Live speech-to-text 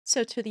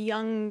So to the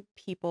young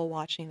people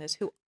watching this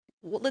who,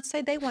 well, let's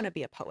say they want to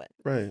be a poet.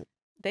 Right.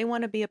 They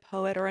want to be a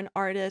poet or an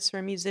artist or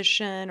a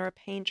musician or a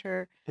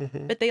painter,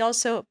 Hmm. but they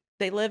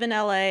live in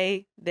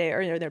LA,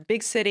 they're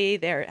big city,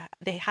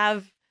 they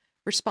have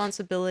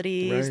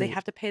responsibilities, they Right.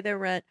 have to pay their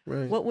rent.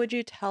 Right. What would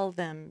you tell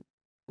them?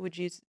 What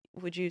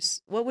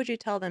would you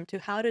tell them to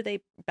how do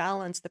they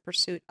balance the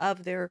pursuit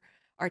of their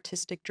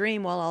artistic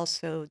dream while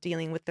also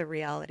dealing with the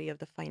reality of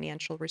the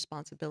financial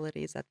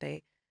responsibilities that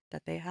they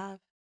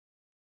have?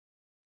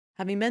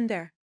 Having been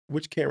there.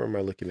 Which camera am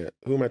I looking at?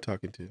 Who am I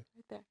talking to?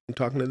 Right there. I'm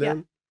talking to Yeah.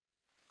 them.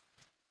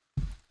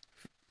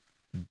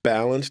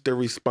 Balance the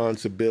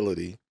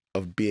responsibility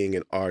of being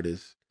an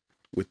artist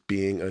with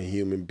being a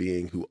human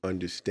being who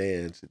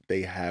understands that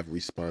they have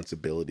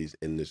responsibilities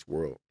in this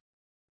world,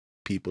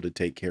 people to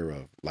take care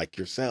of, like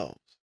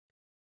yourselves.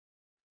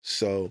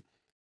 So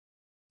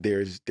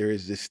there is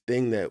this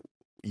thing that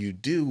you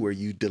do where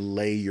you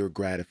delay your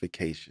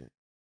gratification.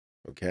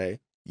 Okay,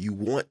 you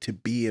want to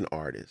be an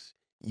artist.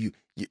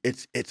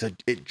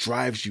 It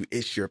drives you.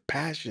 It's your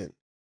passion,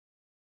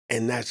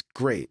 and that's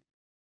great.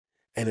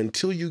 And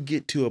until you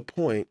get to a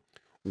point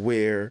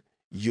where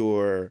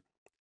your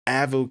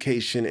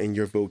avocation and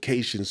your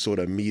vocation sort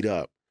of meet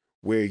up,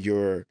 where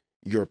your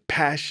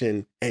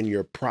passion and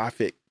your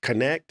profit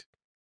connect,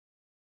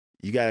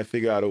 you got to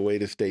figure out a way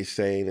to stay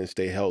sane and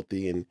stay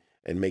healthy and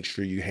make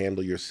sure you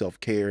handle your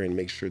self-care and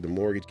make sure the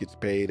mortgage gets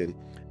paid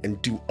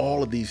and do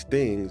all of these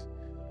things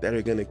that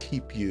are going to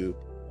keep you,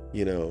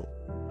 you know,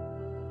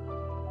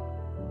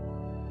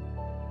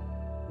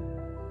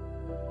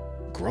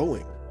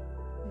 growing.